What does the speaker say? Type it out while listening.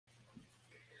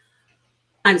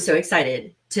I'm so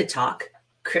excited to talk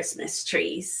Christmas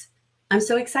trees. I'm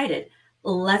so excited.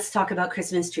 Let's talk about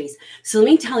Christmas trees. So let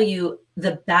me tell you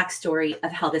the backstory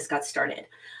of how this got started.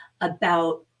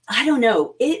 About, I don't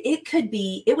know,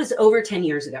 it was over 10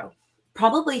 years ago,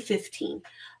 probably 15.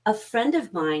 A friend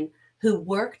of mine who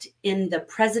worked in the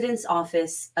president's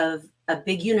office of a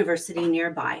big university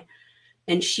nearby,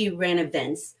 and she ran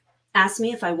events, asked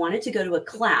me if I wanted to go to a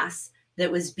class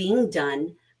that was being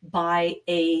done by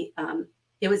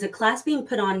it was a class being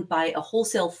put on by a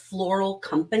wholesale floral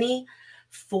company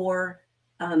for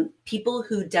people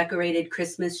who decorated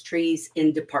Christmas trees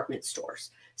in department stores.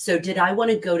 So did I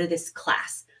want to go to this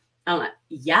class? I'm like,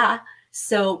 yeah.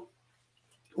 So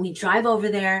we drive over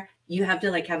there. You have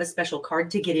to have a special card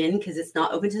to get in because it's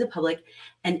not open to the public.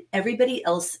 And everybody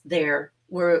else there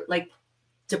were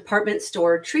department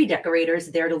store tree decorators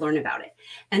there to learn about it.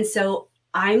 And so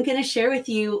I'm going to share with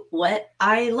you what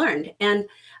I learned. And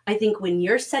I think when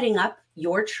you're setting up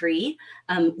your tree,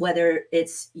 whether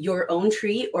it's your own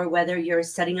tree or whether you're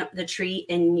setting up the tree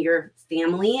in your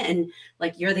family and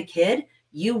you're the kid,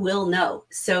 you will know.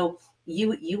 So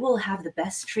you will have the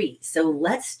best tree. So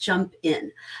let's jump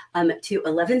in to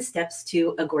 11 steps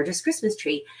to a gorgeous Christmas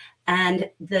tree. And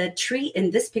the tree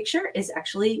in this picture is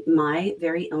actually my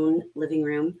very own living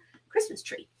room Christmas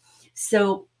tree.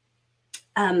 So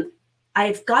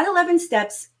I've got 11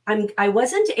 steps. I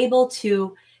wasn't able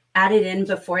to add it in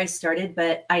before I started,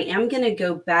 but I am going to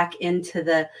go back into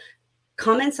the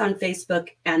comments on Facebook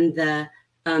and the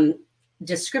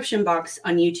description box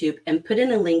on YouTube and put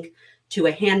in a link to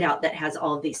a handout that has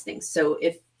all of these things. So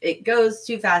if it goes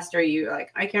too fast or you're like,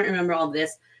 I can't remember all of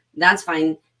this, that's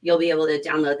fine. You'll be able to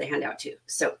download the handout too.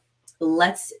 So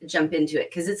let's jump into it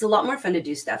because it's a lot more fun to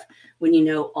do stuff when you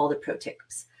know all the pro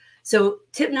tips. So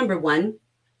tip number one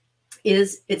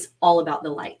is it's all about the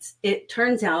lights. It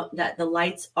turns out that the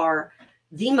lights are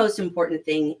the most important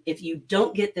thing. If you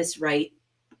don't get this right,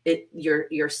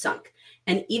 you're sunk.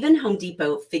 And even Home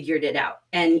Depot figured it out.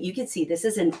 And you can see this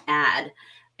is an ad.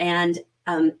 And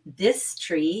this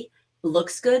tree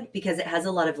looks good because it has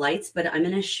a lot of lights, but I'm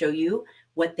going to show you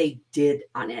what they did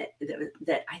on it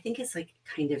that I think is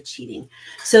kind of cheating.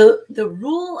 So the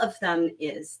rule of thumb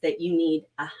is that you need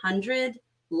 100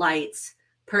 lights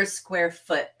per square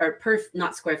foot, or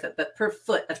not square foot, but per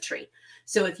foot of tree.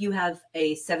 So if you have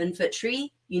a 7-foot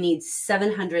tree, you need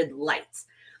 700 lights.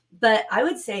 But I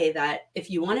would say that if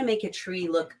you want to make a tree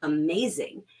look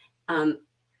amazing,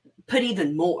 put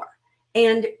even more.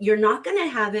 And you're not going to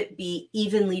have it be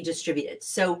evenly distributed.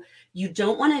 So you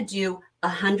don't want to do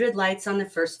 100 lights on the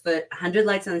first foot, 100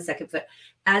 lights on the second foot.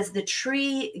 As the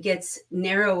tree gets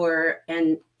narrower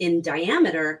and in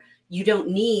diameter, you don't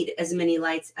need as many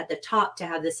lights at the top to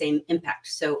have the same impact.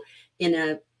 So in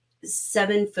a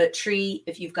 7-foot tree,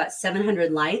 if you've got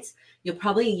 700 lights, you'll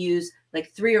probably use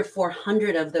 300 or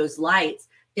 400 of those lights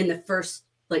in the first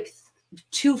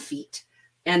 2 feet.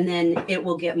 And then it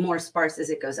will get more sparse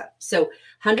as it goes up. So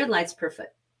 100 lights per foot.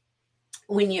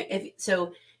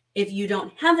 If you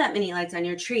don't have that many lights on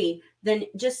your tree, then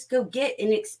just go get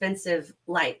inexpensive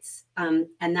lights, and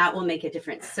that will make a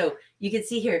difference. So you can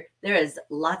see here, there is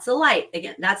lots of light.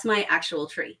 Again, that's my actual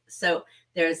tree. So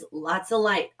there's lots of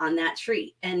light on that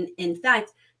tree. And in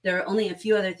fact, there are only a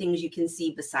few other things you can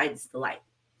see besides the light.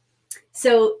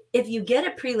 So if you get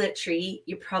a pre-lit tree,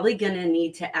 you're probably going to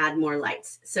need to add more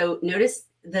lights. So notice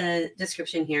the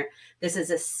description here. This is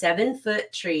a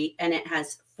 7-foot tree and it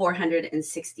has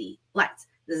 460 lights.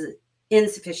 This is an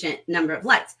insufficient number of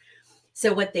lights.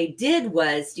 So what they did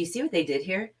was, do you see what they did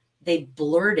here? They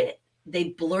blurred it. They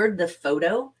blurred the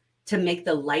photo to make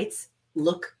the lights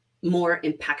look more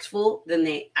impactful than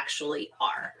they actually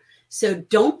are. So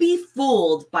don't be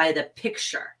fooled by the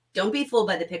picture. Don't be fooled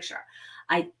by the picture.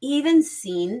 I've even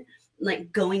seen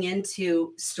going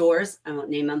into stores, I won't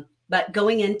name them, but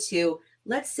going into,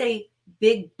 let's say,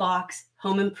 big box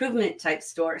home improvement type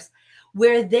stores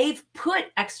where they've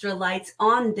put extra lights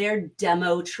on their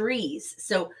demo trees.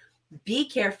 So be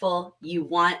careful. You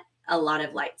want a lot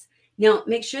of lights. Now,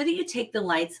 make sure that you take the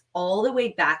lights all the way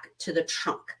back to the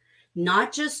trunk,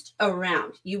 not just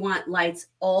around. You want lights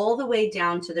all the way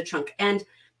down to the trunk. And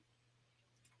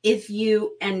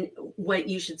what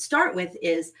you should start with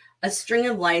is a string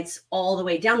of lights all the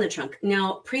way down the trunk.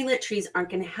 Now, pre-lit trees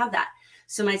aren't going to have that.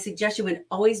 So my suggestion would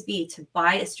always be to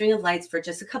buy a string of lights for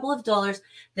just a couple of dollars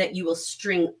that you will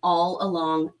string all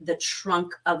along the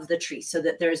trunk of the tree so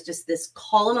that there's just this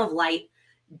column of light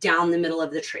down the middle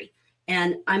of the tree.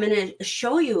 And I'm going to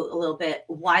show you a little bit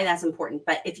why that's important.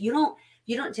 But if you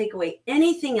don't take away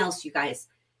anything else, you guys,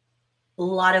 a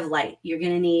lot of light. You're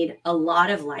going to need a lot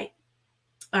of light.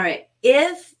 All right.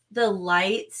 If the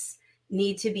lights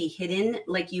need to be hidden,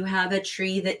 like you have a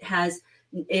tree that has,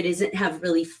 it doesn't have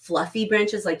really fluffy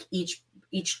branches, like each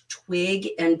twig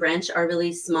and branch are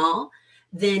really small,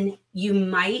 then you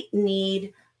might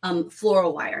need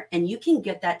floral wire, and you can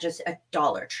get that just at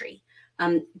Dollar Tree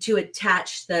to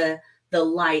attach the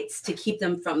lights to keep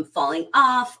them from falling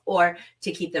off or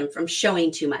to keep them from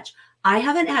showing too much. I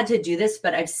haven't had to do this,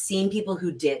 but I've seen people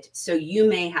who did, so you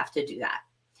may have to do that.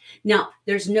 Now,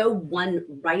 there's no one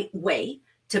right way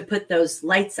to put those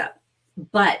lights up,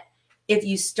 but if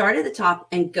you start at the top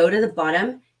and go to the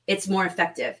bottom, it's more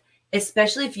effective,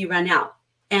 especially if you run out.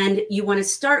 And you want to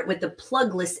start with the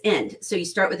plugless end. So you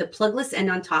start with the plugless end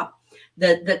on top,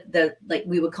 the like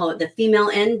we would call it the female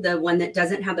end, the one that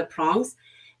doesn't have the prongs.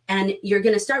 And you're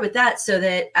going to start with that so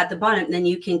that at the bottom, then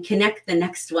you can connect the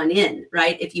next one in,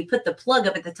 right? If you put the plug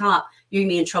up at the top, you're going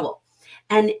to be in trouble.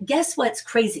 And guess what's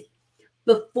crazy?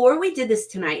 Before we did this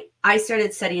tonight, I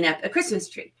started setting up a Christmas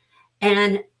tree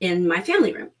and in my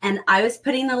family room, and I was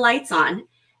putting the lights on,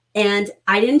 and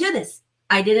I didn't do this.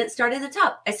 I didn't start at the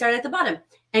top. I started at the bottom.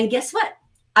 And guess what?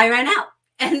 I ran out.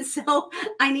 And so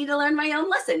I need to learn my own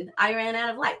lesson. I ran out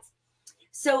of lights.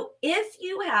 So if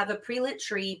you have a pre-lit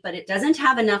tree, but it doesn't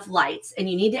have enough lights and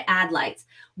you need to add lights,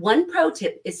 one pro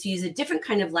tip is to use a different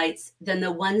kind of lights than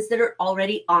the ones that are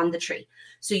already on the tree.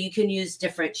 So you can use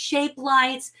different shape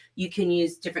lights. You can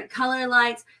use different color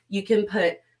lights. You can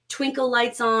put twinkle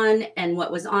lights on, and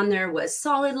what was on there was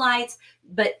solid lights.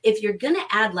 But if you're going to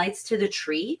add lights to the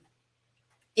tree,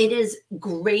 it is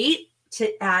great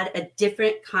to add a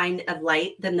different kind of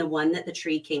light than the one that the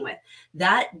tree came with.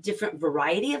 That different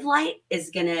variety of light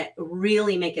is going to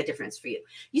really make a difference for you.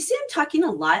 You see, I'm talking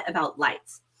a lot about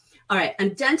lights. All right,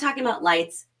 I'm done talking about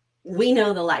lights. We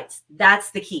know the lights.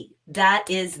 That's the key. That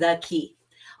is the key.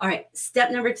 All right,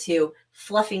 step number 2,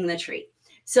 fluffing the tree.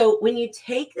 So when you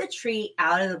take the tree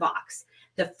out of the box,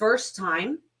 the first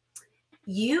time,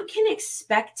 you can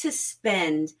expect to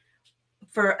spend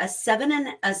for a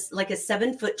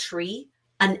 7-foot tree,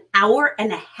 an hour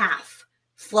and a half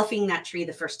fluffing that tree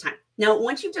the first time. Now,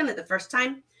 once you've done it the first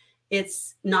time,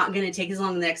 it's not going to take as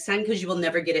long the next time because you will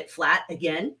never get it flat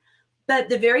again. But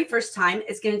the very first time,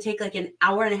 it's going to take like an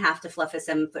hour and a half to fluff a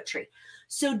 7-foot tree.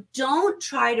 So don't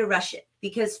try to rush it,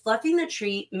 because fluffing the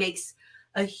tree makes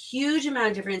a huge amount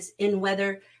of difference in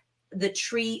whether the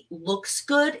tree looks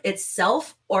good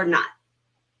itself or not.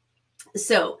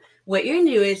 So what you're going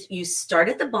to do is you start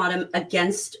at the bottom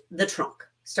against the trunk.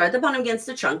 Start at the bottom against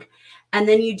the trunk, and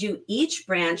then you do each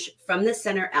branch from the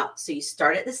center out. So you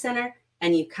start at the center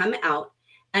and you come out,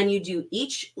 and you do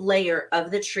each layer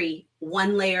of the tree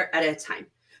one layer at a time.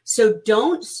 So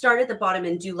don't start at the bottom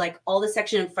and do like all the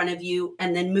section in front of you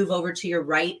and then move over to your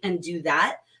right and do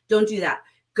that. Don't do that.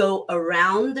 Go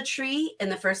around the tree in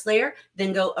the first layer,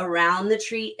 then go around the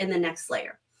tree in the next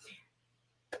layer.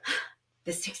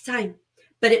 This takes time,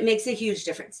 but it makes a huge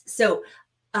difference. So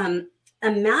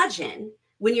imagine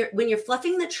when you're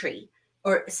fluffing the tree,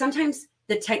 or sometimes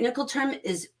the technical term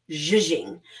is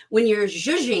zhuzhing. When you're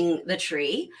zhuzhing the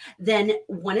tree, then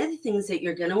one of the things that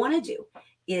you're going to want to do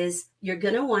is you're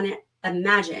going to want to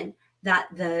imagine that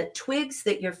the twigs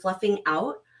that you're fluffing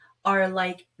out are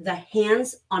like the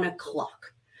hands on a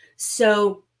clock.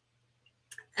 So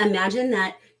imagine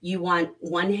that you want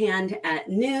one hand at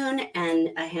noon and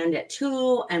a hand at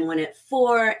 2 and one at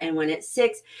 4 and one at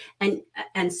 6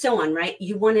 and so on, right?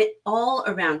 You want it all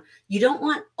around. You don't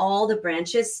want all the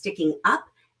branches sticking up,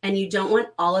 and you don't want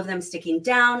all of them sticking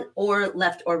down or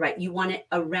left or right. You want it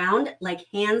around like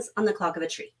hands on the clock of a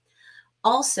tree.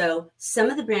 Also, some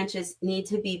of the branches need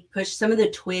to be pushed. Some of the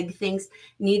twig things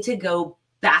need to go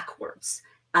backwards.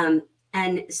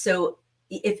 And so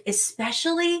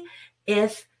especially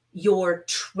if your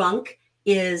trunk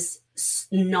is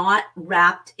not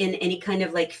wrapped in any kind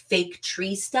of like fake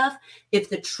tree stuff, if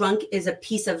the trunk is a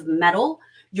piece of metal,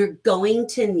 you're going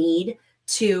to need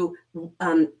to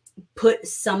put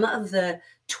some of the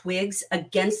twigs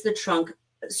against the trunk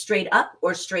straight up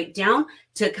or straight down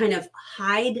to kind of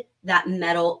hide that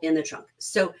metal in the trunk.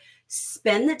 So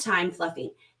spend the time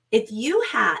fluffing. If you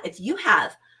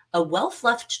have a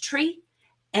well-fluffed tree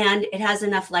and it has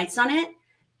enough lights on it,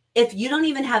 if you don't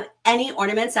even have any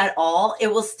ornaments at all, it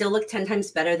will still look 10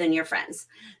 times better than your friends.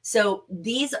 So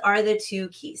these are the 2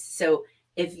 keys. So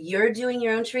if you're doing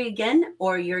your own tree again,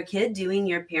 or your kid doing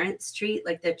your parents' tree,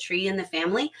 like the tree in the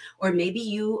family, or maybe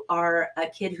you are a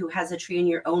kid who has a tree in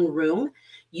your own room,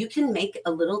 you can make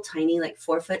a little tiny like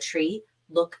 4-foot tree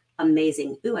look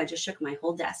amazing. Ooh, I just shook my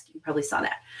whole desk. You probably saw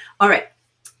that. All right.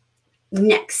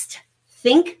 Next,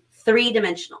 think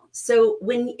 3-dimensional. So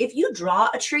if you draw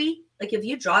a tree,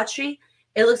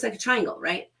 it looks like a triangle,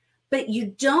 right? but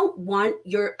you don't want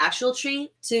your actual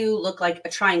tree to look like a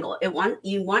triangle.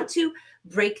 You want to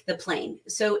break the plane.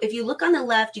 So if you look on the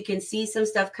left, you can see some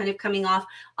stuff kind of coming off.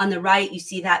 On the right, you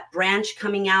see that branch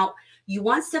coming out. You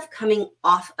want stuff coming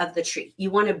off of the tree.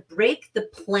 You want to break the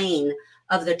plane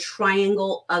of the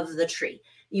triangle of the tree.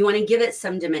 You want to give it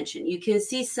some dimension. You can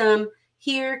see some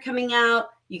here coming out.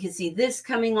 You can see this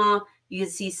coming off. You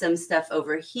can see some stuff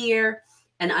over here.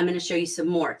 And I'm going to show you some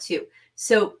more too.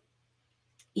 So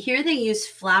here they use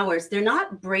flowers. They're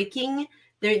not breaking,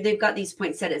 they've got these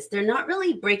poinsettias. They're not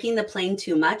really breaking the plane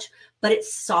too much, but it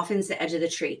softens the edge of the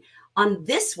tree. On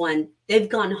this one, they've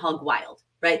gone hog wild,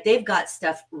 right? They've got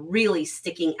stuff really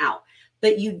sticking out,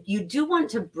 but you do want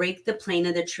to break the plane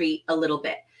of the tree a little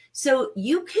bit. So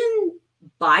you can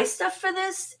buy stuff for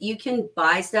this. You can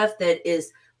buy stuff that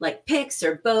is like picks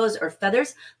or bows or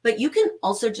feathers, but you can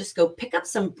also just go pick up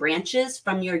some branches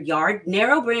from your yard,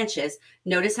 narrow branches.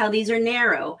 Notice how these are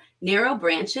narrow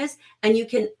branches, and you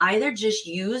can either just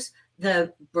use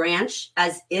the branch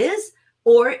as is,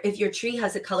 or if your tree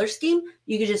has a color scheme,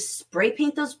 you can just spray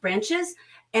paint those branches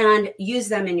and use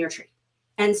them in your tree.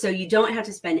 And so you don't have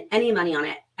to spend any money on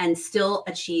it and still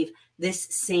achieve this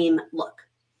same look.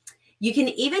 You can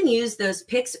even use those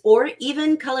picks or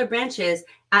even color branches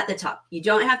at the top. You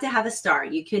don't have to have a star.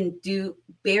 You can do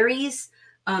berries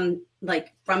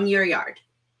like from your yard.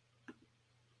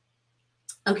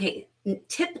 Okay,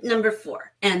 tip number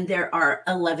 4, and there are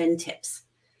 11 tips.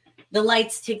 The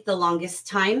lights take the longest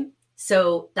time,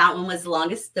 so that one was the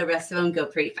longest. The rest of them go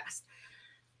pretty fast.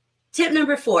 Tip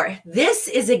number 4, this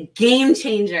is a game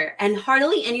changer, and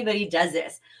hardly anybody does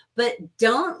this, but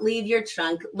don't leave your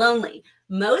trunk lonely.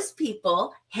 Most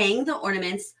people hang the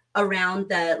ornaments around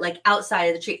the outside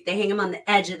of the tree. They hang them on the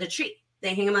edge of the tree.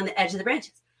 They hang them on the edge of the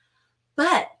branches.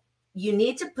 But you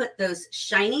need to put those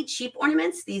shiny, cheap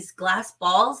ornaments, these glass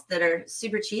balls that are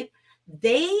super cheap,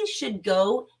 they should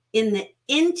go in the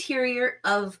interior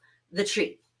of the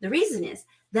tree. The reason is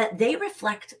that they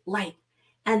reflect light.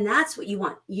 And that's what you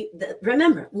want.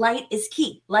 Remember, light is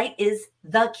key. Light is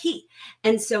the key.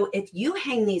 And so if you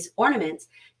hang these ornaments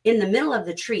in the middle of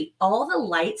the tree, all the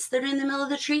lights that are in the middle of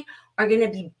the tree are going to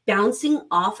be bouncing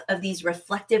off of these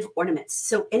reflective ornaments.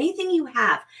 So anything you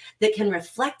have that can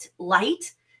reflect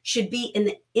light should be in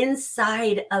the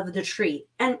inside of the tree.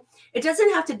 And it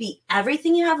doesn't have to be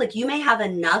everything you have. Like you may have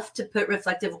enough to put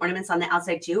reflective ornaments on the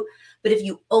outside too. But if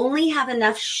you only have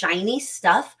enough shiny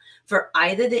stuff for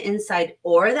either the inside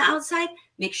or the outside,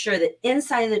 make sure that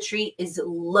inside of the tree is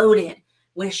loaded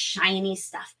with shiny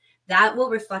stuff. That will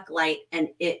reflect light and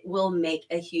it will make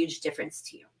a huge difference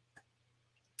to you.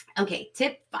 Okay,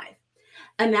 tip 5.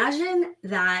 Imagine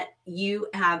that you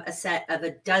have a set of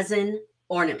a dozen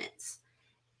ornaments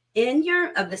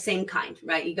of the same kind,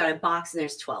 right? You got a box and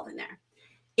there's 12 in there.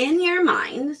 In your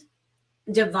mind,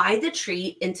 divide the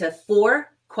tree into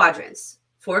 4 quadrants,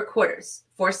 4 quarters,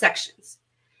 4 sections.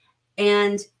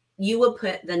 And you will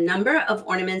put the number of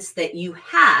ornaments that you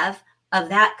have of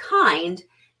that kind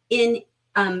in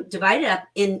divide it up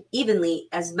in evenly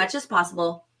as much as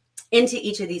possible into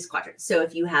each of these quadrants. So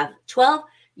if you have 12,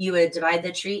 you would divide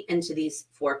the tree into these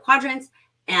 4 quadrants,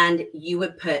 and you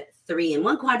would put 3 in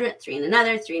one quadrant, 3 in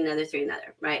another, 3 in another, 3 in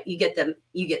another, right? You get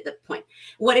the point.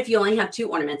 What if you only have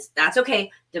 2 ornaments? That's okay.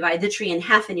 Divide the tree in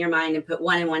half in your mind and put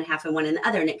 1 in one half and 1 in the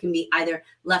other, and it can be either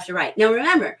left or right. Now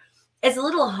remember, it's a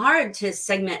little hard to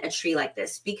segment a tree like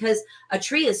this because a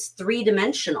tree is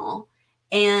 3-dimensional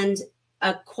and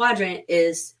a quadrant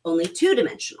is only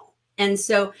 2-dimensional. And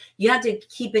so you have to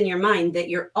keep in your mind that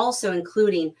you're also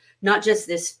including not just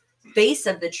this face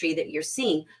of the tree that you're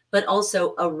seeing, but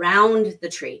also around the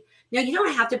tree. Now, you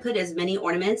don't have to put as many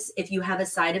ornaments if you have a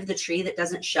side of the tree that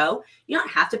doesn't show. You don't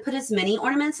have to put as many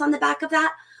ornaments on the back of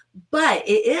that, but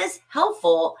it is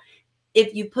helpful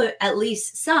if you put at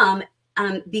least some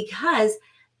because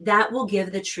that will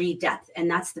give the tree depth. And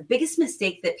that's the biggest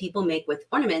mistake that people make with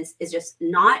ornaments is just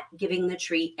not giving the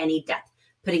tree any depth,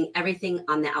 putting everything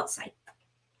on the outside.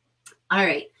 All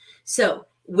right. So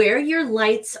where your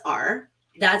lights are,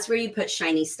 that's where you put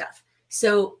shiny stuff.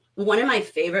 So one of my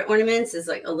favorite ornaments is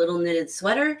like a little knitted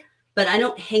sweater, but I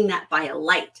don't hang that by a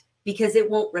light because it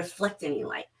won't reflect any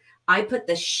light. I put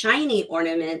the shiny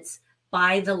ornaments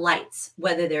by the lights,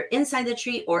 whether they're inside the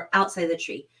tree or outside the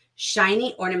tree.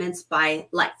 Shiny ornaments by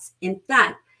lights. In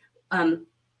fact,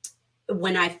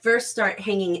 when I first start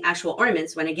hanging actual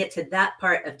ornaments, when I get to that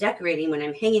part of decorating, when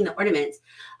I'm hanging the ornaments,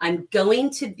 I'm going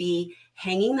to be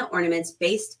hanging the ornaments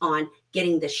based on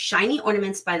getting the shiny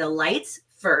ornaments by the lights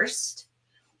first.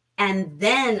 And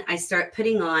then I start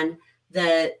putting on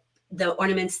the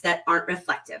ornaments that aren't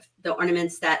reflective, the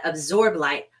ornaments that absorb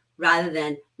light rather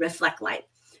than reflect light.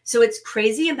 So what's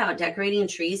crazy about decorating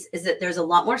trees is that there's a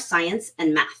lot more science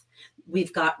and math.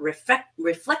 We've got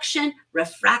reflection,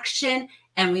 refraction,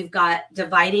 and we've got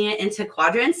dividing it into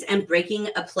quadrants and breaking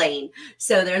a plane.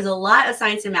 So there's a lot of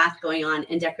science and math going on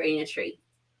in decorating a tree.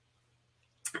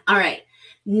 All right,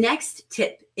 next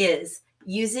tip is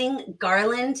using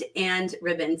garland and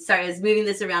ribbon. Sorry, I was moving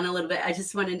this around a little bit. I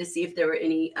just wanted to see if there were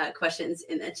any questions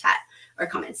in the chat or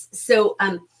comments. So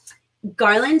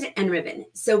garland and ribbon.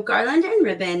 So garland and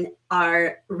ribbon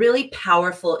are really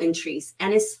powerful in trees.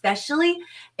 And especially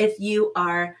if you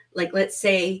are like, let's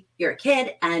say you're a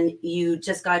kid and you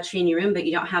just got a tree in your room, but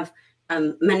you don't have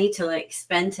money to like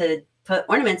spend to put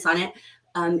ornaments on it.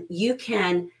 You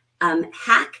can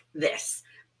hack this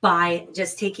by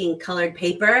just taking colored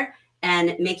paper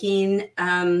and making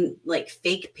like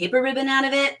fake paper ribbon out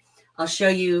of it. I'll show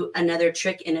you another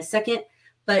trick in a second,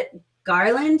 but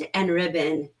garland and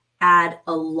ribbon add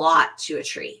a lot to a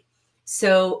tree.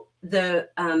 So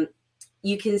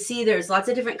you can see there's lots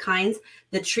of different kinds.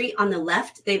 The tree on the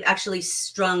left, they've actually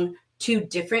strung 2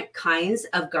 different kinds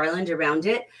of garland around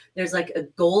it. There's like a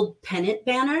gold pennant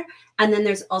banner, and then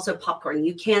there's also popcorn.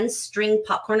 You can string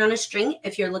popcorn on a string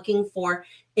if you're looking for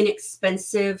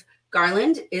inexpensive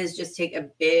garland. Is just take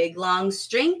a big long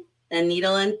string, a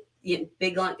needle, and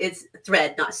big long, it's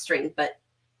thread, not string, but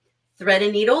thread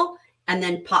and needle, and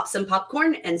then pop some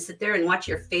popcorn and sit there and watch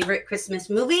your favorite Christmas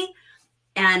movie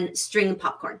and string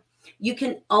popcorn. You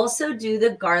can also do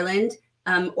the garland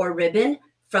or ribbon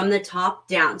from the top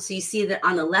down. So you see that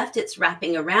on the left, it's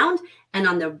wrapping around, and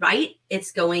on the right,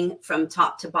 it's going from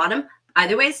top to bottom.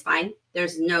 Either way is fine.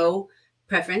 There's no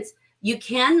preference. You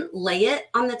can lay it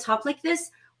on the top like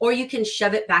this, or you can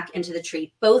shove it back into the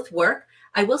tree. Both work.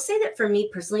 I will say that for me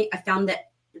personally, I found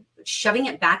that shoving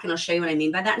it back, and I'll show you what I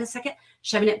mean by that in a second,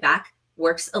 shoving it back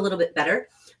works a little bit better.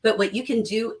 But what you can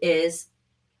do is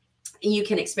you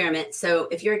can experiment. So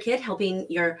if you're a kid helping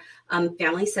your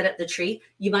family set up the tree,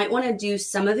 you might want to do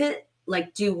some of it,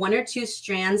 like do 1 or 2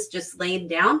 strands just laid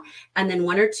down, and then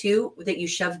 1 or 2 that you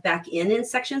shove back in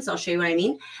sections. I'll show you what I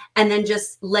mean. And then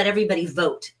just let everybody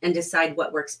vote and decide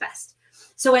what works best.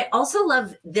 So I also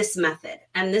love this method.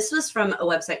 And this was from a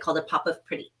website called A Pop of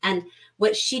Pretty. And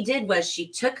what she did was she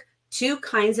took 2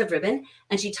 kinds of ribbon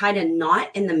and she tied a knot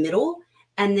in the middle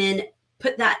and then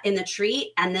put that in the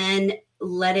tree and then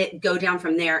let it go down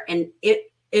from there. And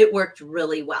it worked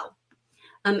really well.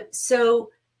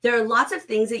 So there are lots of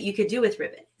things that you could do with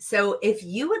ribbon. So if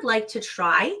you would like to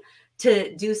try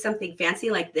to do something fancy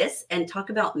like this and talk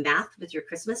about math with your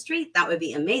Christmas tree, that would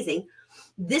be amazing.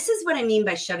 This is what I mean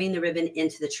by shoving the ribbon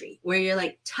into the tree, where you're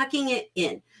like tucking it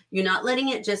in. You're not letting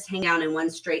it just hang down in one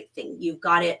straight thing. You've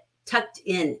got it tucked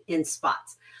in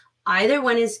spots. Either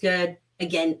one is good.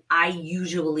 Again, I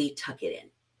usually tuck it in.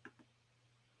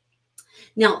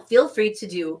 Now, feel free to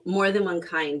do more than one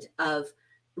kind of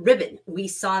ribbon. We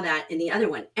saw that in the other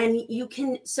one. And you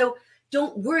can, so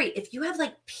don't worry if you have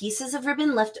like pieces of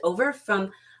ribbon left over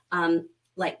from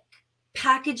like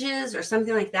packages or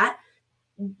something like that,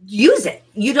 use it.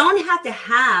 You don't have to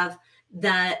have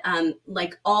that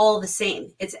like all the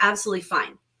same. It's absolutely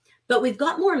fine. But we've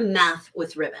got more math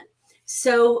with ribbon.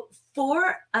 So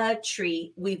for a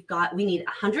tree, we need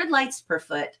 100 lights per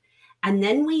foot, and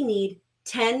then we need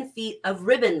 10 feet of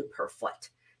ribbon per foot.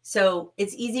 So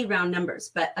it's easy round numbers,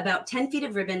 but about 10 feet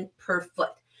of ribbon per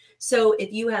foot. So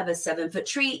if you have a 7-foot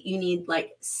tree, you need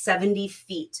like 70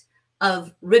 feet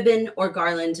of ribbon or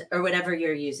garland or whatever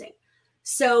you're using.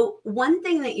 So one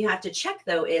thing that you have to check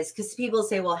though is, because people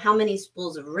say, well, how many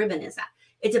spools of ribbon is that?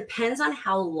 It depends on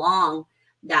how long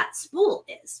that spool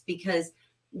is, because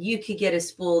you could get a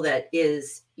spool that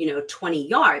is, 20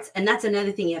 yards. And that's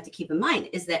another thing you have to keep in mind,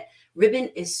 is that ribbon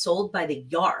is sold by the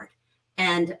yard,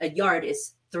 and a yard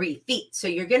is 3 feet. So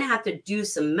you're going to have to do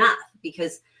some math,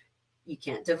 because you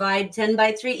can't divide 10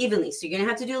 by 3 evenly. So you're going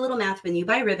to have to do a little math when you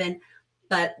buy ribbon,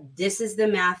 but this is the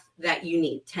math that you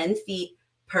need: 10 feet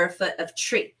per foot of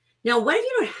tree. Now, what if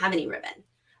you don't have any ribbon?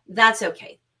 That's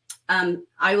okay.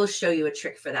 I will show you a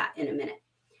trick for that in a minute.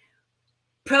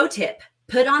 Pro tip: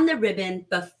 put on the ribbon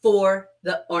before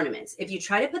the ornaments. If you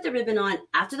try to put the ribbon on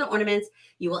after the ornaments,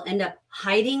 you will end up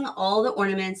hiding all the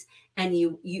ornaments, and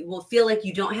you will feel like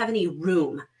you don't have any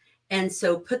room. And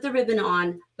so put the ribbon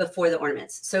on before the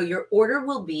ornaments. So your order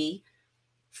will be: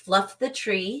 fluff the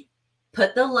tree,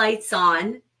 put the lights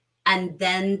on, and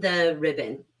then the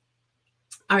ribbon.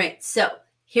 All right, so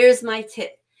here's my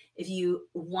tip. If you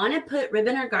want to put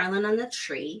ribbon or garland on the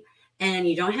tree and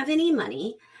you don't have any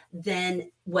money,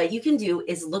 then what you can do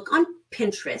is look on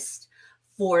Pinterest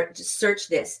search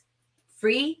this: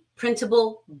 free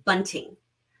printable bunting,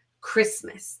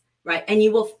 Christmas. right? And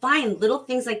you will find little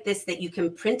things like this that you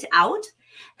can print out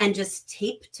and just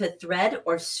tape to thread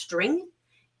or string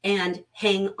and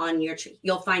hang on your tree.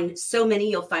 You'll find so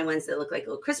many. You'll find ones that look like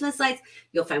little Christmas lights.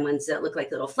 You'll find ones that look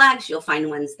like little flags. You'll find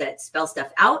ones that spell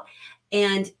stuff out.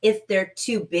 And if they're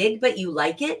too big, but you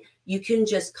like it, you can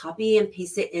just copy and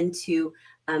paste it into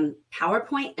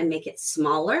PowerPoint and make it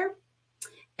smaller.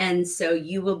 And so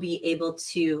you will be able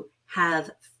to have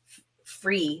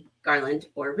free garland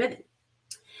or ribbon.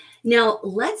 Now,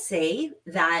 let's say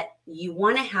that you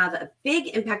want to have a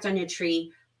big impact on your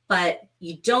tree, but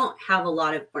you don't have a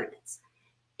lot of ornaments.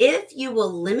 If you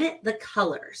will limit the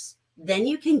colors, then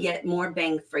you can get more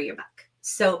bang for your buck.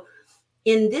 So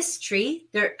in this tree,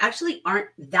 there actually aren't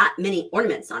that many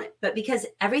ornaments on it, but because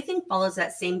everything follows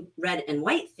that same red and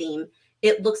white theme,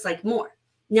 it looks like more.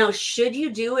 Now, should you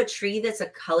do a tree that's a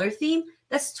color theme?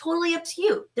 That's totally up to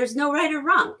you. There's no right or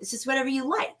wrong. It's just whatever you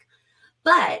like.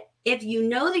 But if you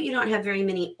know that you don't have very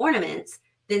many ornaments,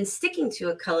 then sticking to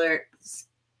a color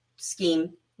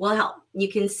scheme will help. You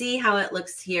can see how it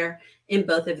looks here in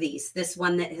both of these. This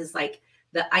one that has like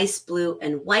the ice blue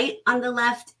and white on the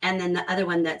left, and then the other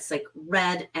one that's like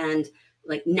red and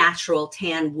like natural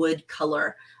tan wood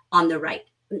color on the right.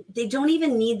 They don't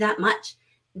even need that much.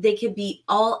 They could be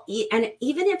all, and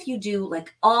even if you do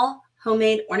like all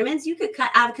homemade ornaments, you could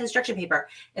cut out of construction paper.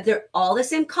 If they're all the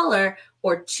same color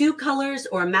or 2 colors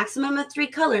or a maximum of 3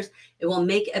 colors, it will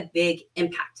make a big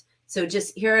impact. So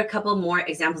just here are a couple more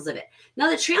examples of it. Now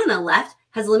the tree on the left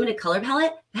has a limited color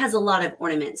palette. It has a lot of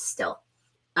ornaments still.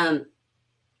 And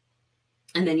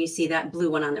then you see that blue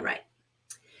one on the right.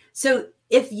 So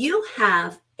if you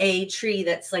have a tree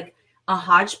that's like a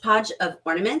hodgepodge of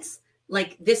ornaments,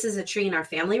 like this is a tree in our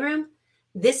family room,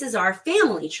 this is our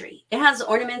family tree. It has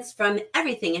ornaments from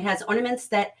everything. It has ornaments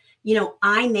that, you know,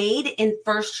 I made in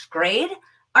 1st grade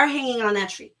are hanging on that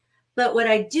tree. But what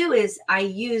I do is I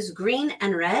use green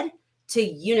and red to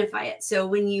unify it. So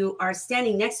when you are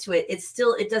standing next to it,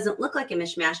 it doesn't look like a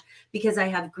mishmash because I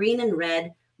have green and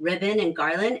red ribbon and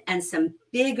garland and some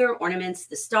bigger ornaments.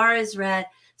 The star is red,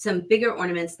 some bigger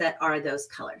ornaments that are those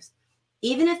colors.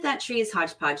 Even if that tree is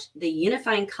hodgepodge, the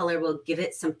unifying color will give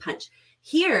it some punch.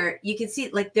 Here, you can see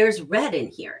like there's red in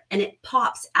here and it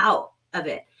pops out of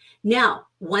it. Now,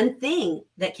 one thing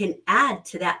that can add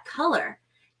to that color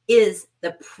is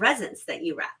the presents that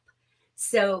you wrap.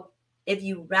 So if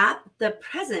you wrap the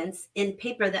presents in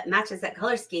paper that matches that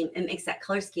color scheme, it makes that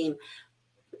color scheme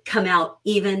come out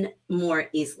even more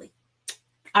easily.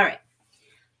 All right.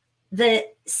 The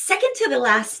second to the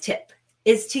last tip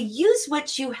is to use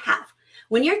what you have.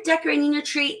 When you're decorating your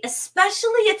tree,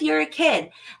 especially if you're a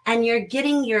kid and you're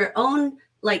getting your own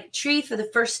like tree for the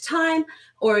first time,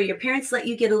 or your parents let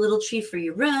you get a little tree for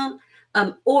your room,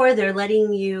 or they're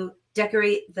letting you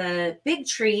decorate the big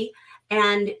tree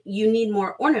and you need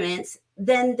more ornaments,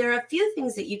 then there are a few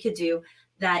things that you could do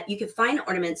that you could find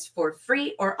ornaments for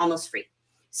free or almost free.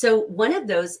 So one of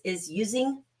those is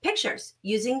using pictures,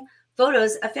 using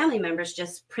photos of family members.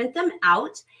 Just print them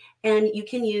out, and you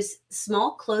can use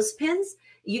small clothespins.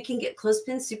 You can get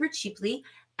clothespins super cheaply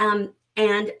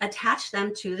and attach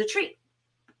them to the tree.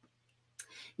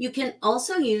 You can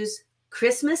also use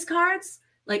Christmas cards,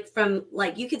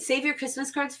 you could save your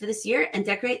Christmas cards for this year and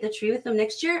decorate the tree with them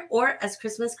next year, or as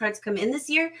Christmas cards come in this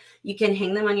year, you can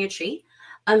hang them on your tree.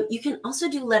 You can also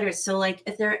do letters. So like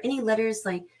if there are any letters,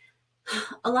 like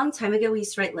a long time ago, we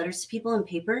used to write letters to people on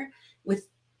paper with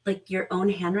like your own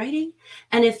handwriting.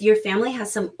 And if your family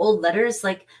has some old letters,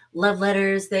 like love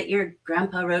letters that your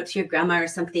grandpa wrote to your grandma or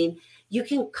something, you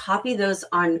can copy those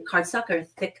on cardstock or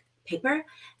thick paper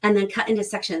and then cut into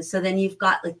sections. So then you've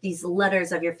got like these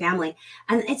letters of your family,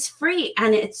 and it's free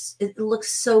and it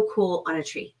looks so cool on a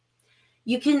tree.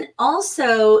 You can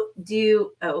also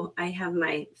do, oh, I have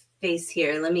my face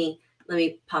here. Let me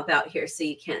pop out here so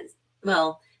you can't,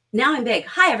 well, now I'm big.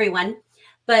 Hi, everyone.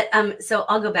 But so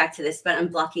I'll go back to this, but I'm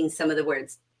blocking some of the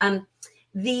words. You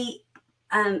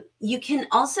can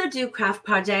also do craft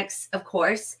projects, of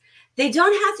course. They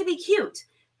don't have to be cute.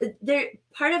 They're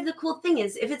part of the cool thing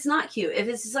is if it's not cute, if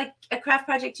it's just like a craft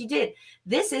project you did,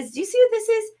 do you see what this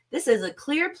is? This is a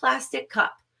clear plastic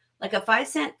cup, like a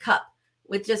 5-cent cup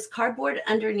with just cardboard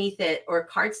underneath it or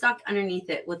cardstock underneath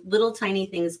it with little tiny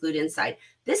things glued inside.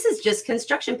 This is just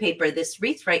construction paper. This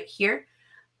wreath right here.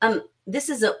 This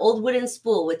is an old wooden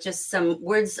spool with just some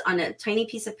words on a tiny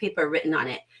piece of paper written on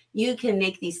it. You can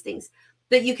make these things,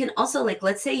 but you can also, like,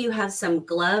 let's say you have some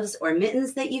gloves or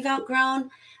mittens that you've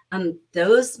outgrown.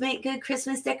 Those make good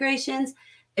Christmas decorations.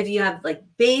 If you have like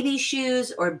baby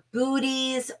shoes or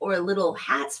booties or little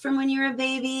hats from when you were a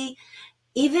baby,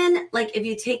 even like if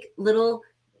you take little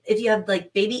if you have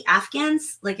like baby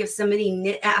Afghans, like if somebody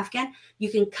knit Afghan, you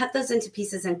can cut those into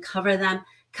pieces and cover them,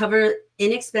 cover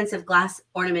inexpensive glass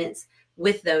ornaments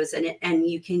with those, and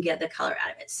you can get the color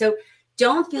out of it. So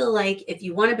don't feel like if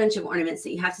you want a bunch of ornaments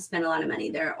that you have to spend a lot of money.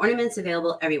 There are ornaments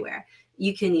available everywhere.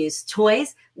 You can use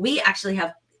toys. We actually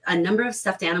have a number of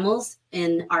stuffed animals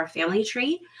in our family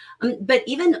tree, but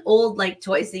even old like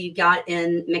toys that you got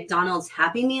in McDonald's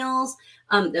Happy Meals,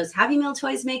 those Happy Meal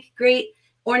toys make great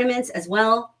ornaments as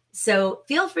well. So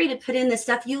feel free to put in the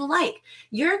stuff you like.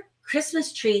 Your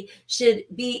Christmas tree should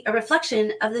be a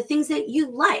reflection of the things that you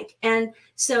like. And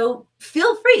so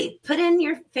feel free, put in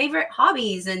your favorite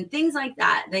hobbies and things like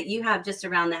that that you have just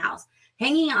around the house.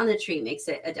 Hanging it on the tree makes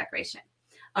it a decoration.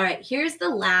 All right, here's the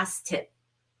last tip.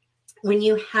 When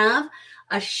you have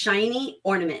a shiny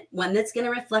ornament, one that's going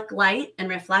to reflect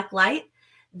light,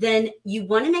 then you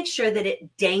want to make sure that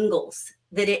it dangles,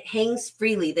 that it hangs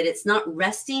freely, that it's not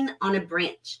resting on a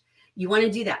branch. You want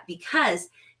to do that because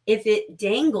if it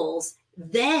dangles,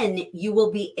 then you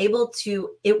will be able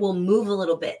to, it will move a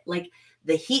little bit. Like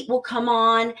the heat will come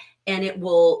on and it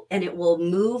will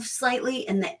move slightly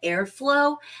in the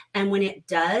airflow. And when it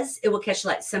does, it will catch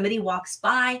light. Somebody walks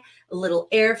by, a little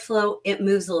airflow, it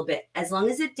moves a little bit. As long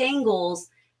as it dangles,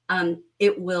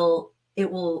 it will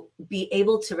be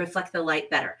able to reflect the light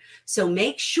better. So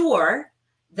make sure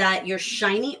that your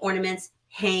shiny ornaments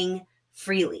hang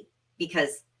freely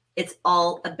because it's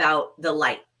all about the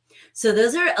light. So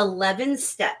those are 11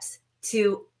 steps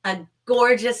to a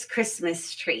gorgeous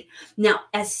Christmas tree. Now,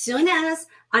 as soon as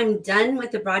I'm done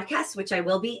with the broadcast, which I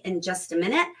will be in just a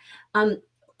minute,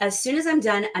 as soon as I'm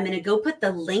done, I'm going to go put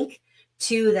the link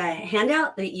to the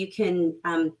handout that you can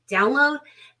download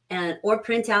or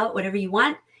print out, whatever you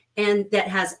want, and that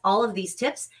has all of these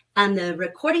tips. And the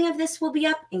recording of this will be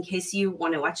up in case you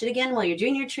want to watch it again while you're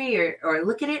doing your tree or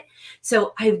look at it.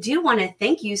 So I do want to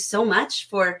thank you so much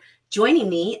for joining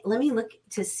me. Let me look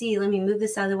to see. Let me move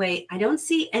this out of the way. I don't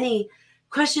see any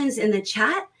questions in the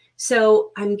chat.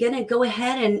 So I'm going to go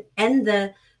ahead and end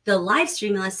the live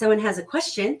stream unless someone has a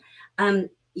question.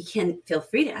 You can feel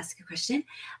free to ask a question.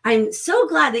 I'm so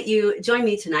glad that you joined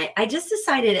me tonight. I just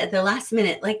decided at the last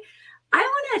minute, like,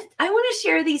 I want to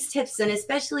share these tips, and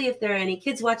especially if there are any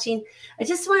kids watching, I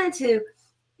just wanted to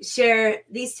share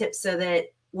these tips so that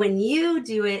when you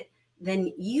do it,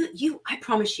 then I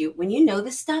promise you, when you know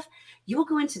this stuff, you will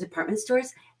go into department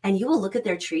stores and you will look at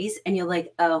their trees and you're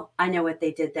like, oh, I know what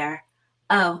they did there.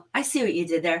 Oh, I see what you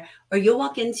did there. Or you'll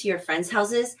walk into your friends'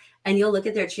 houses and you'll look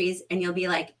at their trees and you'll be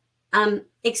like,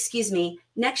 excuse me,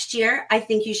 next year, I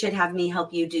think you should have me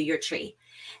help you do your tree.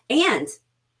 And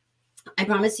I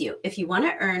promise you, if you want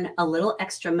to earn a little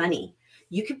extra money,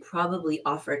 you could probably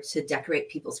offer to decorate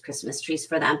people's Christmas trees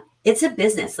for them. It's a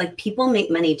business. Like, people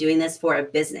make money doing this for a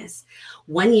business.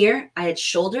 One year I had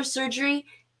shoulder surgery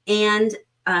and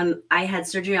I had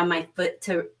surgery on my foot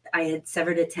I had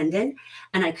severed a tendon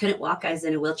and I couldn't walk. I was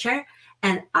in a wheelchair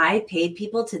and I paid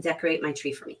people to decorate my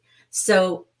tree for me.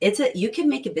 So you can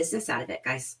make a business out of it,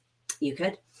 guys. You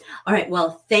could. All right.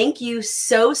 Well, thank you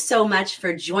so much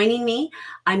for joining me.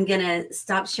 I'm going to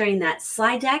stop sharing that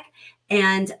slide deck.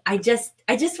 And I just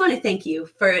want to thank you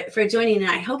for joining.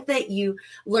 And I hope that you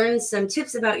learned some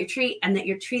tips about your tree and that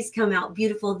your trees come out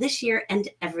beautiful this year and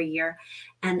every year.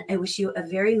 And I wish you a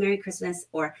very Merry Christmas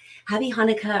or Happy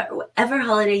Hanukkah or whatever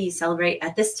holiday you celebrate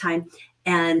at this time.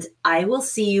 And I will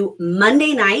see you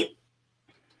Monday night,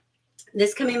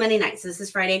 this coming Monday night. So this is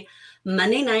Friday.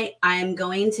 Monday night, I'm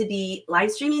going to be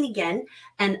live streaming again.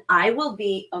 And I will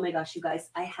be, oh my gosh, you guys,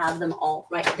 I have them all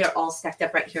right. They're all stacked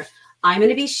up right here. I'm going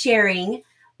to be sharing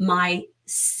my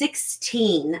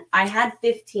 16. I had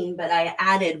 15, but I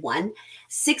added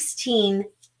 16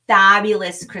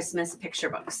 fabulous Christmas picture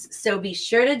books. So be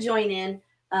sure to join in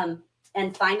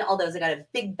and find all those. I got a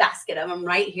big basket of them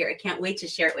right here. I can't wait to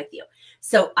share it with you.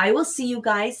 So I will see you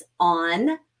guys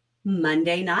on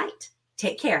Monday night.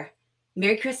 Take care.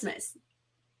 Merry Christmas.